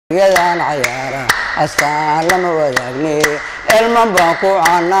يدان عيارة أسكان لما وذاقني إلمن باكو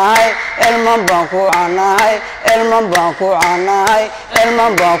عناي إلمن باكو عناي إلمن باكو عناي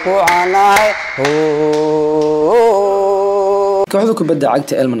إلمن باكو عناي kooxda kubadda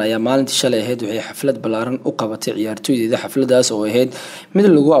cagta Elman ayaa maalintii shalay ahayd waxay xaflad balaaran u qabatay ciyaartoyda xafladaas oo ahayd mid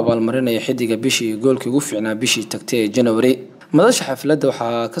lagu abaalmarinayo xiddiga bishii goolka ugu fiicnaa bishii tagtay ee January madasha xafladda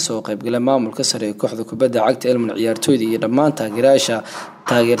waxaa ka soo qayb galay maamulka sare ee kooxda kubadda cagta Elman ciyaartoyda iyo dhammaan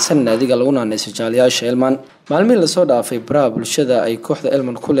taageersan naadiga lagu naanayso jaaliyaasha Elman maalmihii la soo dhaafay baraha bulshada ay kooxda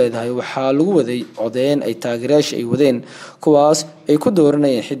Elman ku leedahay waxaa lagu waday codeyn ay taageerayaasha ay wadeen kuwaas ay ku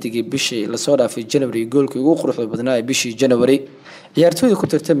dooranayeen xiddigii bishii la soo dhaafay January goolka ugu quruxda badnaa ee bishii January ciyaartoyda ku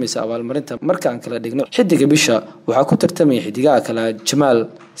tartamaysa abaalmarinta markaan kala dhigno xiddiga bisha waxaa ku tartamay xiddigaha kala Jamal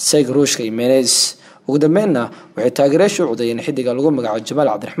Sayruushka Imenes ugu dambeynna waxay taageerayaashu codayeen xiddiga lagu magacaabo Jamal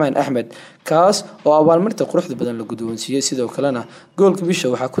Cabdiraxmaan Axmed kaas oo abaalmarinta quruxda badan la guddoonsiiyay sidoo kalena goolka bisha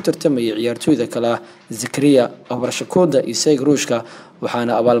waxaa ku tartamay ciyaartoyda kala Zakariya Abarshakoda iyo Sayruushka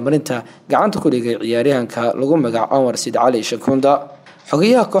waxaana abaalmarinta gacanta ku dhigay ciyaaryahanka lagu magacaabo Anwar Sid Cali Shakunda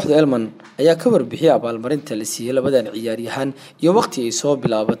xogayaha kooxda Elman ayaa ka warbixiyay abaalmarinta la siiyay labadan ciyaaryahan iyo waqti ay soo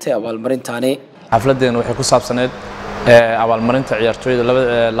bilaabatay abaalmarintani xafladeen waxay ku saabsaneed abaalmarinta ciyaartoyda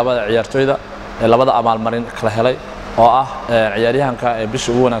labada ciyaartoyda labada abaalmarin kala helay oo ah ciyaaryahanka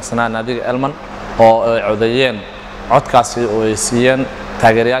bishii ugu wanaagsanaa naadiga Elman oo codeeyeen codkaasi oo ay siiyeen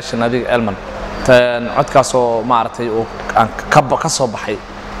taageerayaasha naadiga Elman codkaas oo maartay oo ka soo baxay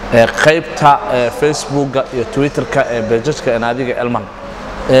qaybta Facebook iyo Twitter-ka ee page-ka naadiga Elman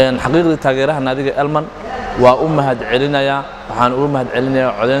xaqiiqdii taageeraha naadiga Elman waa u mahad celinaya waxaan u mahad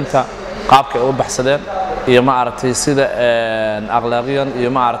celinayaa codeynta qaabka ay u baxsadeen iyo maartay sida akhlaaqiyan iyo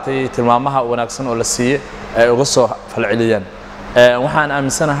maartay tilmaamaha wanaagsan oo la siiyay ay uga soo falceliyeen waxaan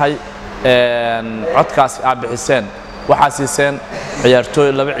aaminsanahay codkaas ay bixiseen waxa siiseen ciyaartooy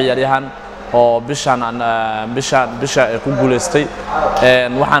laba ciyaaryahan oo bisha ay ku guuleystay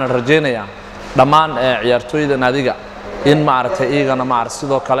waxaan rajaynayaa dhammaan ciyaartooyda naadiga in maartay iyagana maartay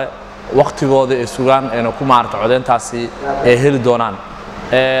sidoo kale waqtigooda ay sugaan inay ku maartay codeyntaasi ay heli doonaan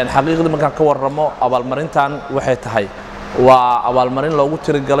xaqiiqdii markaan ka warramo abaalmarintan waxay tahay waa abaalmarin loogu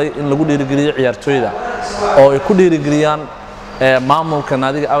tirigalay in lagu dhiirigeliyo ciyaartoyda oo ay ku dhiirigeliyaan maamulka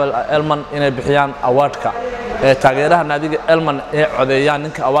naadiga Elman inay bixiyaan awardka taageeraha naadiga Elman ee codeeyaan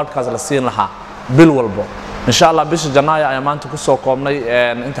ninka awardkaas la siin lahaa bil walba insha Allah bisha Janaayo ayaa maanta ku soo koobnay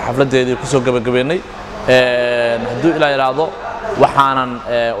inta xafladeedii ku soo gabagabeynay hadduu ilaa yiraahdo waxaanan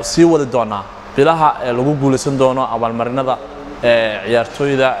sii wadi doonaa bilaha lagu guuleysan doono abaalmarinada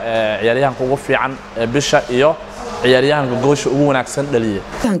ciyaartoyda ciyaaryahanka ugu fiican bisha iyo ciyaaryahanka goosha ugu wanaagsan dhaliyay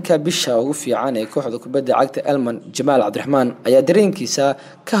ciyaaryahanka bisha ugu fiican ee kooxda kubadda cagta Elman Jamal Cabdiraxmaan ayaa dareenkiisa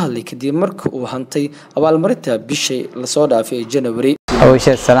ka hadlay kadib markii uu hantay abaalmarinta bishii la soo dhaafay January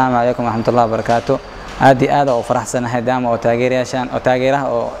assalaamu calaykum warahmatullahi wabarakaatuh aad oo faraxsanahay daama oo taageerayaashan oo taageeraha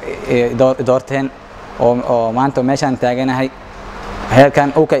oo doorteen oo maanta meeshan taaganahay heerkan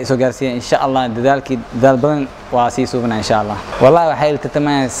uu ka soo gaarsiiyay insha Allah dadaal badan waa sii suubna insha Allah wallahi waxay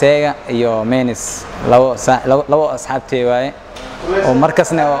iltatamaan seega iyo Menes labo asxaabtay waaye oo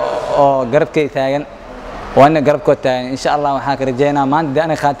markasna oo garabkay taagan waana garabkood taagan insha Allah waxaan ka rajeynaa maanta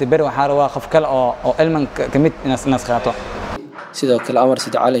aan qaatay ber waxa waa qof kale oo Elman kamid nas qaato sidoo kale Anwar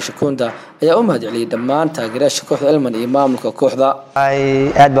Sid Cali Shakunda ayaa u mahad celiyay dhammaan taageerayaasha kooxda Elman iyo maamulka kooxda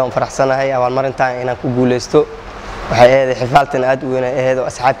aad baan faraxsanahay abaalmarintan inaan ku guuleysto waxay ahayd xifaaltan aad u weyn ahayd oo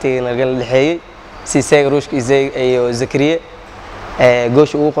asxaabtayna naga dhaxeeyay siisay ruushka iyo Zakariya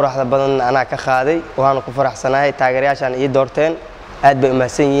goosh ugu quruxda badan anaa ka qaaday waxaan ku faraxsanahay taageerayaashan iyo doorteen aad bay u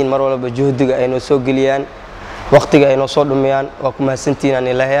mahadsan yihiin mar walba juhdiga ay noo soo geliyaan waqtiga ay noo soo dhumiyaan waa ku mahadsantiin aan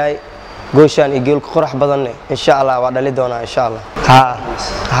ilaahay gooshan iyo goolka qurux badan insha Allah waa dhali doonaa insha Allah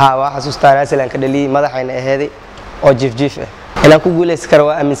waa xasuustaa raasalan ka dhaliyay madaxayna aheeday oo jiif inaan ku guuleysan karo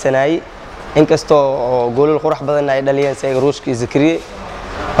waa aaminsanahay inkastoo goolal qurux badan ay dhaliyeen Sayruushka iyo Zakariya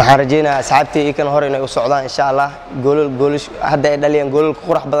waxaan rajaynayaa asxaabtii in kan hore inay u socdaan insha Allah goolal hadda ay dhaliyeen goolal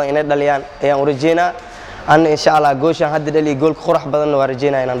qurux badan inay dhaliyaan ayaan u rajaynayaa an insha Allah gooshan hadda dhaliy goolka qurux badan waa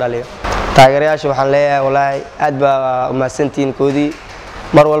rajaynayaa inaan dhaliyo taageerayaasha waxaan leeyahay wallahi aad baa u mahadsantiin koodii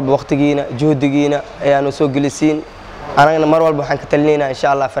mar walba waqtigiina juhdigiina ayaanu soo gelisiin anagana mar walba waxaan ka talinaynaa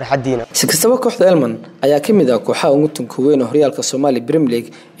insha Allah farxadiina si kastaba kooxda Elman ayaa ka mid ah kooxaha ugu tunka weyn horyaalka Soomaali Premier League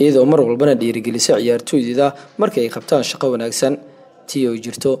iyadoo mar walbana dhiirigelisay ciyaartoyda markay ay qabtaan shaqo wanaagsan tiyo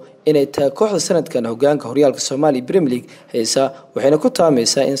jirto inay tahay kooxda sanadkan hoggaanka horyaalka Soomaali Premier League heesa waxayna ku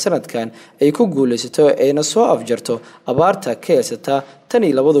taamaysaa in sanadkan ay ku guuleysato ayna soo afjarto abaarta ka heysata tan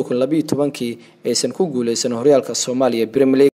iyo 2012 aysan ku guuleysan horyaalka Soomaaliya Premier League